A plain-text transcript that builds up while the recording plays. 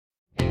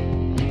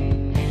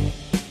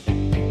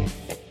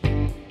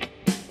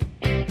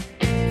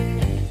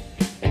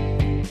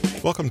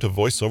Welcome to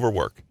VoiceOver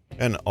Work,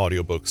 an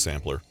audiobook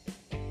sampler.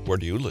 Where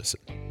do you listen?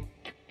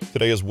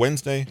 Today is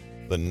Wednesday,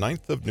 the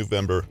 9th of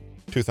November,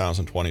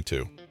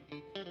 2022.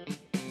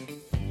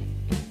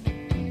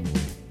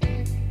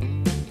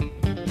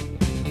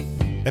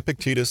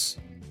 Epictetus,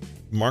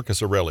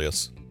 Marcus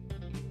Aurelius,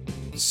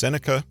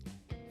 Seneca,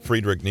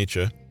 Friedrich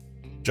Nietzsche,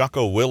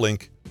 Jocko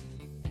Willink,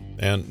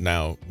 and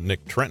now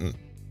Nick Trenton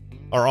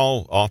are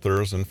all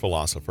authors and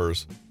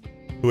philosophers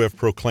who have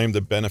proclaimed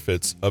the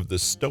benefits of the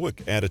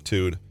Stoic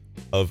attitude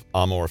of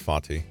amor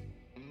fati.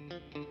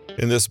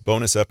 In this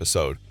bonus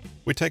episode,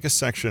 we take a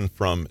section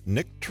from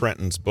Nick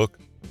Trenton's book,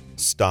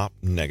 Stop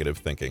Negative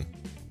Thinking.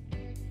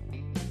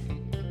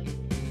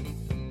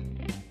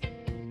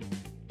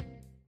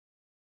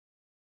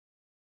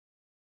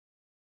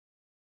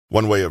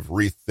 One way of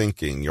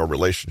rethinking your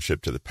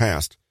relationship to the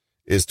past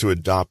is to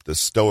adopt the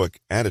Stoic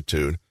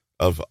attitude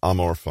of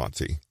amor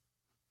fati.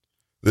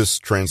 This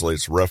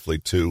translates roughly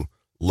to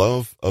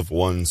love of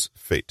one's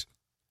fate,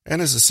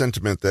 and is a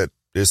sentiment that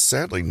is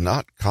sadly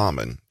not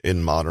common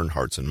in modern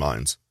hearts and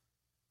minds.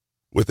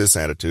 With this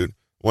attitude,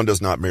 one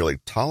does not merely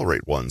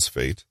tolerate one's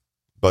fate,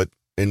 but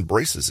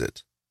embraces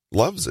it,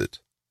 loves it.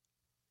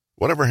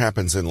 Whatever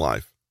happens in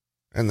life,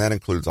 and that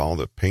includes all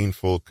the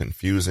painful,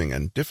 confusing,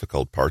 and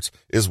difficult parts,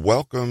 is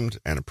welcomed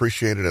and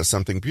appreciated as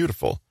something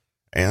beautiful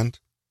and,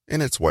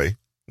 in its way,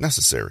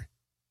 necessary.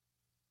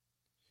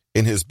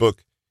 In his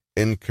book,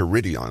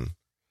 Enchiridion,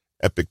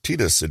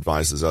 Epictetus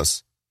advises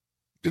us,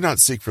 do not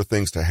seek for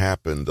things to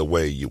happen the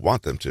way you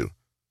want them to.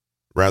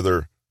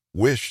 Rather,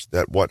 wish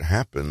that what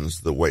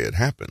happens the way it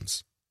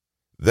happens.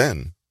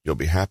 Then you'll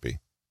be happy.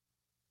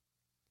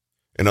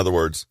 In other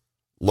words,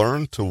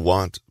 learn to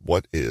want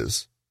what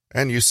is,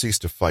 and you cease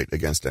to fight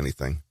against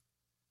anything.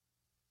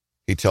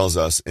 He tells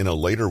us in a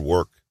later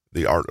work,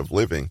 The Art of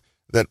Living,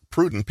 that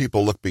prudent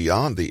people look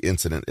beyond the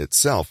incident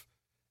itself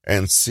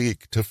and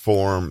seek to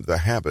form the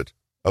habit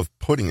of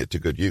putting it to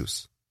good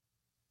use.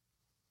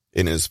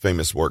 In his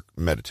famous work,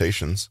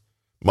 Meditations,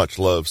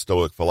 much-loved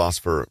Stoic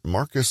philosopher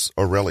Marcus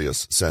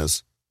Aurelius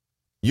says,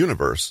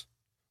 Universe,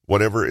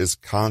 whatever is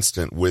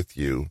constant with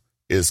you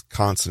is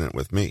consonant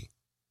with me.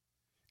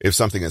 If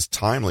something is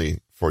timely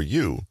for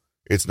you,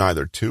 it's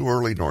neither too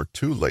early nor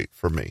too late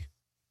for me.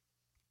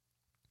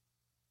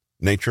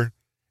 Nature,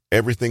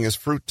 everything is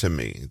fruit to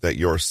me that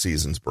your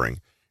seasons bring.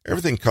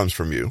 Everything comes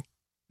from you.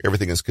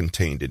 Everything is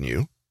contained in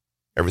you.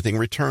 Everything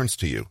returns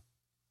to you.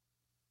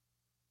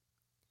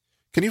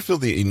 Can you feel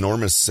the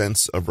enormous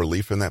sense of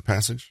relief in that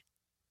passage?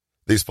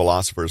 These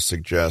philosophers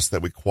suggest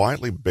that we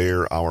quietly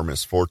bear our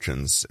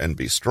misfortunes and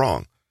be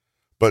strong,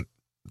 but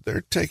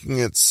they're taking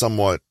it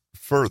somewhat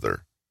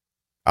further.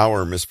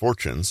 Our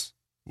misfortunes,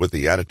 with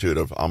the attitude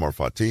of amor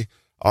fati,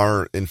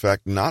 are in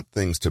fact not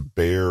things to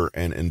bear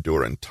and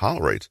endure and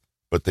tolerate,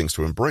 but things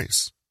to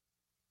embrace.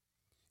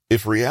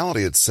 If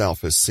reality itself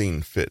has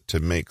seen fit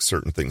to make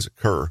certain things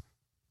occur,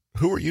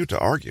 who are you to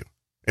argue?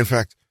 In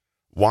fact,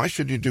 why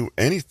should you do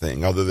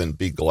anything other than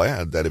be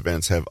glad that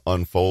events have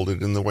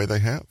unfolded in the way they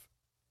have?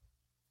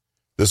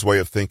 This way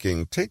of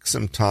thinking takes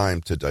some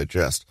time to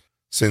digest,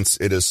 since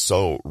it is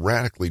so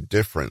radically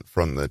different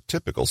from the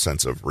typical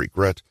sense of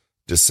regret,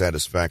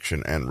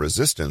 dissatisfaction, and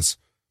resistance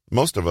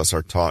most of us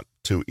are taught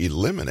to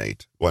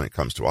eliminate when it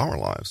comes to our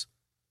lives.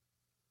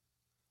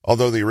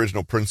 Although the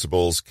original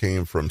principles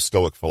came from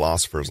Stoic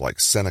philosophers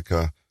like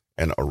Seneca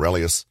and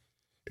Aurelius,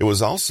 it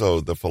was also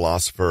the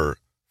philosopher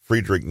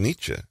Friedrich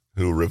Nietzsche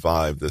who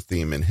revived the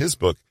theme in his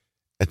book,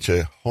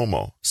 Ecce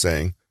Homo,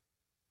 saying,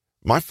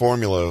 my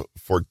formula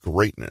for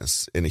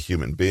greatness in a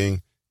human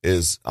being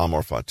is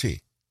amor fati,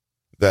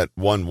 that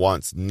one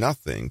wants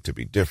nothing to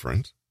be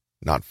different,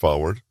 not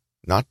forward,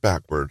 not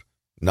backward,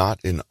 not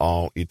in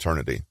all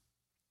eternity.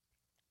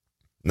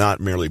 Not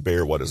merely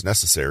bear what is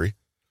necessary,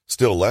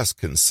 still less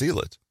conceal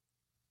it.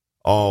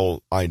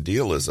 All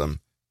idealism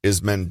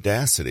is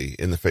mendacity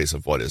in the face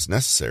of what is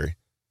necessary,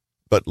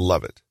 but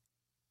love it.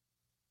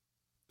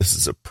 This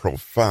is a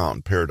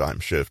profound paradigm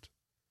shift.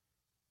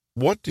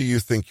 What do you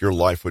think your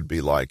life would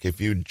be like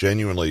if you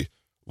genuinely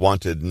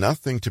wanted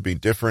nothing to be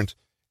different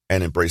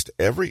and embraced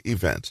every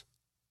event,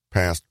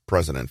 past,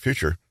 present, and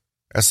future,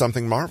 as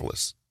something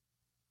marvelous?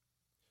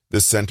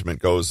 This sentiment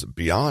goes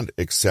beyond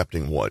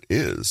accepting what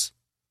is,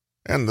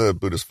 and the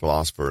Buddhist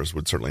philosophers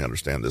would certainly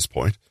understand this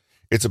point.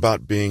 It's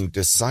about being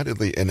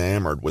decidedly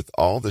enamored with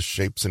all the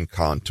shapes and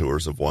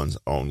contours of one's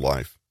own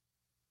life.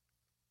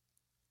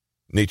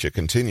 Nietzsche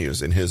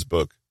continues in his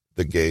book,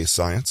 The Gay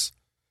Science,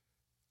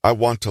 I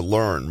want to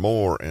learn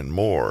more and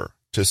more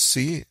to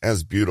see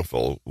as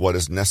beautiful what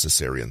is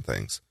necessary in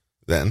things.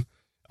 Then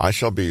I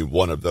shall be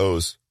one of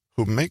those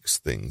who makes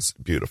things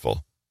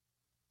beautiful.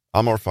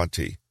 Amor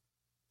fati,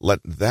 let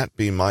that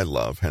be my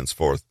love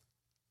henceforth.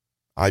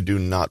 I do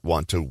not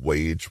want to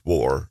wage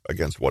war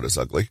against what is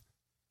ugly.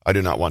 I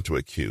do not want to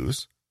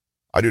accuse.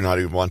 I do not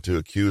even want to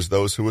accuse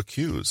those who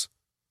accuse.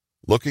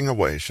 Looking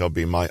away shall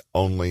be my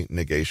only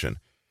negation.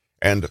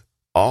 And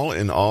all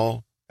in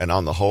all, and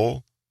on the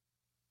whole,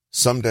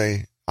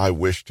 someday I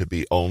wish to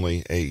be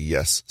only a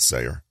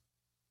yes-sayer.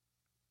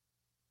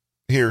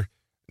 Here,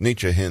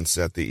 Nietzsche hints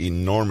at the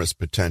enormous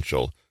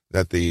potential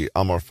that the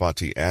amor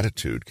fati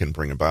attitude can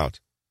bring about.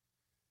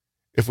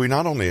 If we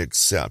not only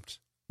accept,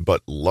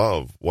 but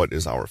love what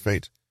is our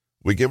fate,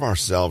 we give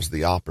ourselves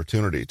the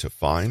opportunity to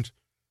find,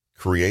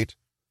 create,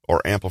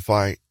 or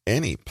amplify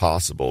any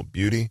possible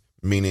beauty,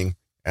 meaning,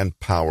 and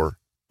power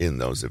in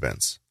those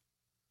events.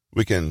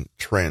 We can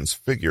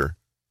transfigure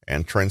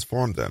and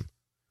transform them.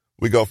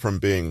 We go from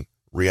being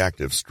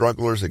reactive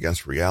strugglers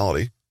against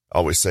reality,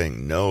 always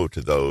saying no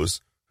to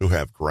those who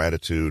have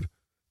gratitude,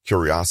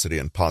 curiosity,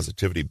 and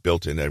positivity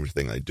built in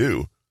everything they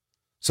do,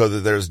 so that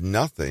there's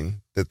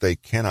nothing that they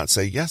cannot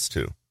say yes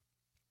to.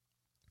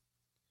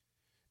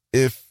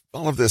 If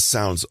all of this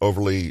sounds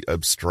overly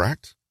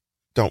abstract,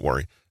 don't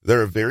worry.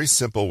 There are very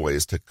simple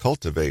ways to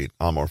cultivate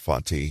amor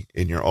fati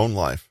in your own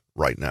life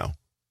right now.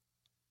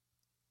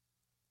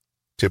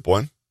 Tip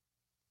 1.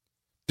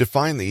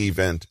 Define the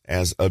event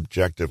as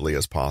objectively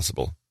as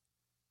possible.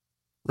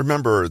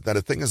 Remember that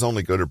a thing is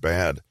only good or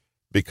bad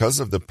because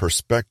of the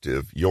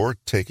perspective you're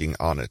taking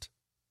on it.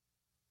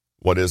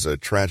 What is a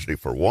tragedy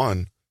for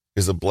one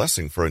is a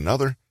blessing for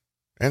another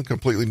and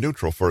completely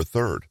neutral for a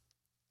third.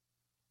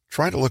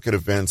 Try to look at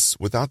events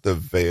without the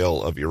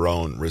veil of your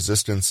own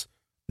resistance,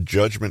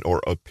 judgment,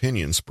 or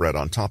opinion spread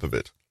on top of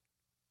it.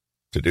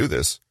 To do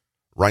this,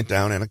 write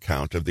down an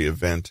account of the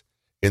event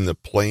in the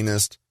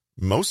plainest,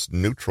 most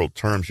neutral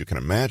terms you can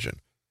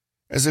imagine,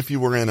 as if you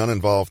were an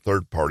uninvolved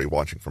third party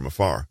watching from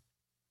afar.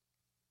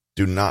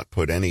 Do not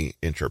put any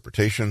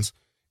interpretations,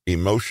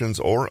 emotions,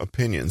 or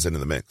opinions into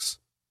the mix.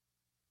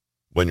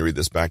 When you read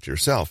this back to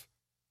yourself,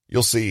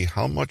 you'll see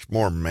how much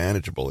more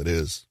manageable it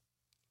is.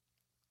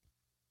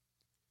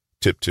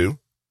 Tip 2.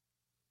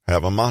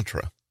 Have a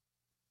mantra.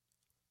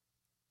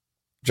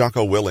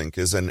 Jocko Willink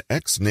is an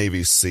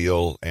ex-Navy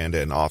SEAL and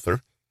an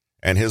author,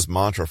 and his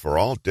mantra for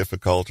all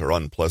difficult or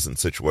unpleasant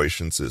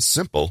situations is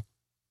simple: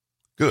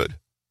 good.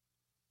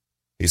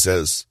 He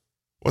says,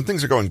 when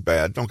things are going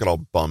bad, don't get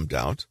all bummed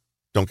out.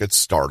 Don't get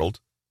startled.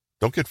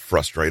 Don't get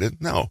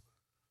frustrated. No,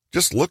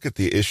 just look at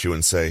the issue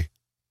and say,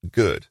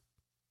 good.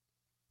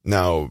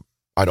 Now,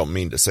 I don't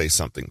mean to say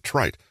something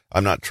trite.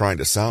 I'm not trying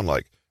to sound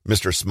like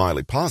Mr.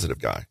 Smiley Positive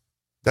Guy.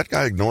 That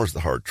guy ignores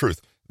the hard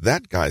truth.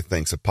 That guy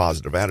thinks a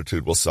positive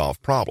attitude will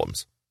solve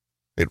problems.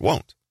 It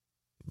won't.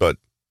 But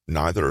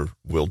neither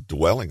will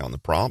dwelling on the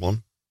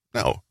problem.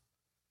 No.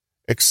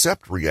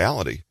 Accept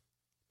reality,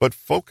 but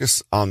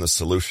focus on the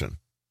solution.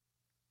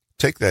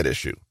 Take that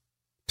issue,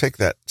 take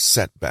that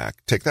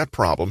setback, take that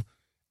problem,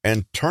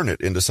 and turn it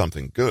into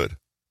something good.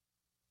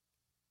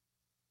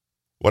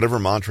 Whatever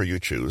mantra you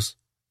choose,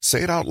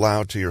 say it out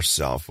loud to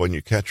yourself when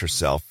you catch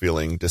yourself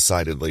feeling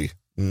decidedly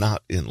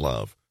not in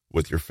love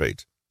with your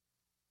fate.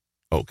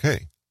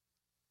 Okay.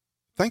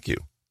 Thank you.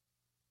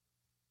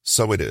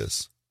 So it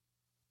is.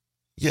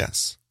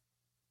 Yes.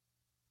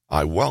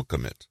 I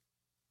welcome it.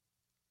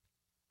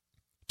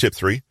 Tip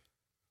 3.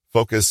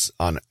 Focus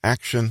on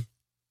action.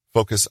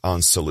 Focus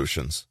on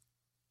solutions.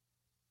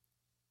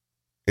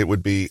 It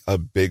would be a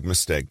big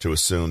mistake to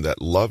assume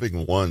that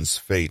loving one's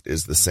fate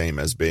is the same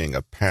as being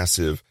a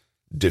passive,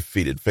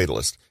 defeated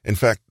fatalist. In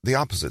fact, the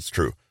opposite's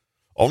true.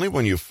 Only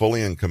when you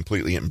fully and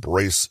completely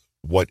embrace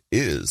what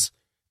is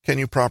can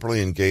you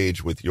properly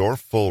engage with your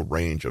full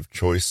range of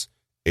choice,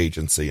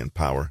 agency, and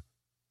power.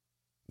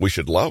 We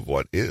should love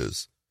what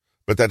is,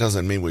 but that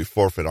doesn't mean we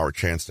forfeit our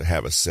chance to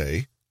have a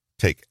say,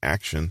 take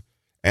action,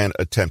 and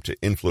attempt to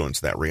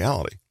influence that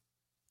reality.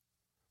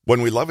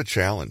 When we love a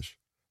challenge,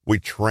 we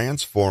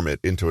transform it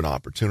into an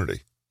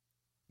opportunity.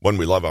 When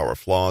we love our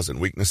flaws and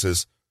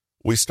weaknesses,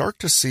 we start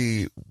to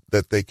see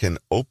that they can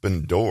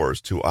open doors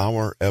to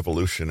our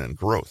evolution and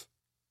growth.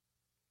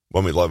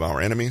 When we love our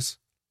enemies,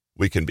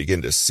 we can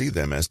begin to see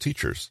them as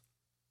teachers.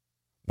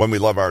 When we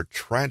love our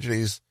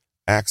tragedies,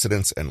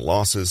 accidents, and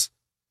losses,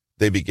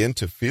 they begin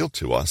to feel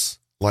to us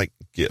like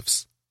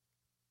gifts.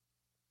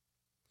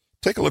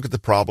 Take a look at the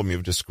problem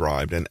you've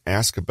described and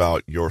ask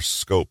about your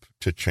scope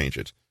to change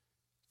it.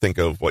 Think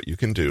of what you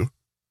can do,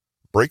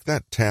 break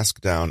that task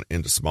down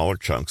into smaller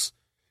chunks,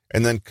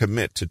 and then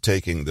commit to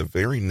taking the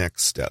very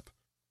next step,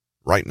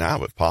 right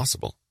now if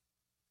possible.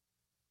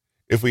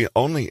 If we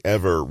only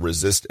ever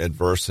resist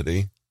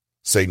adversity,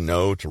 say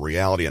no to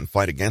reality, and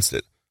fight against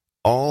it,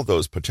 all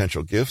those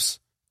potential gifts,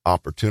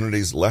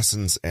 opportunities,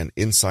 lessons, and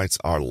insights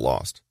are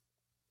lost.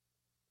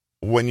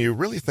 When you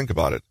really think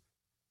about it,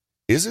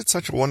 is it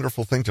such a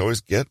wonderful thing to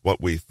always get what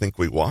we think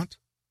we want?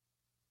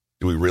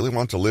 Do we really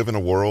want to live in a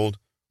world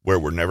where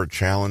we're never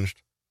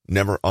challenged,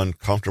 never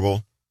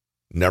uncomfortable,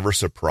 never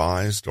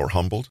surprised or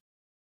humbled?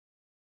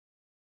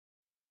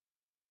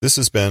 This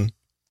has been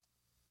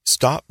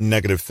Stop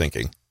Negative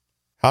Thinking: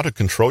 How to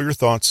Control Your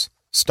Thoughts,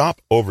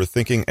 Stop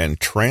Overthinking, and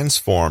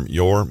Transform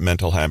Your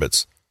Mental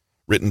Habits.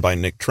 Written by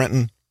Nick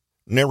Trenton,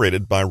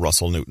 narrated by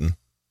Russell Newton.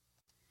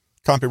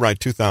 Copyright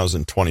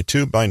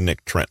 2022 by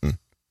Nick Trenton.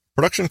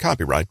 Production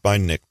copyright by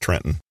Nick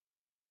Trenton.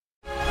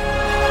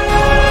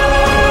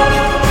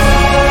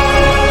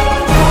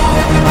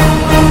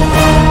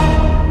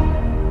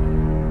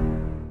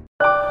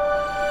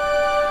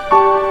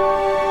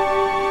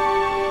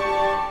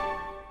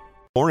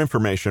 More More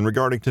information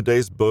regarding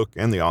today's book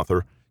and the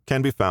author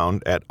can be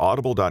found at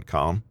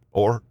audible.com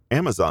or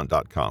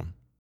amazon.com.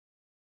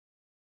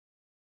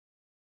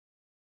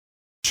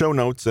 Show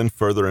notes and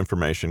further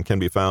information can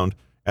be found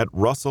at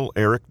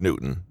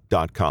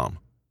russellericnewton.com.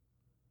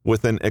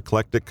 With an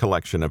eclectic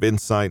collection of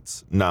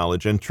insights,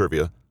 knowledge, and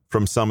trivia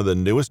from some of the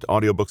newest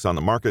audiobooks on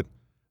the market,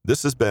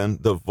 this has been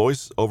the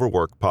Voice Over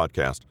Work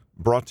podcast,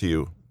 brought to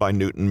you by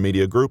Newton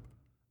Media Group,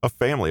 a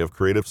family of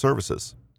creative services.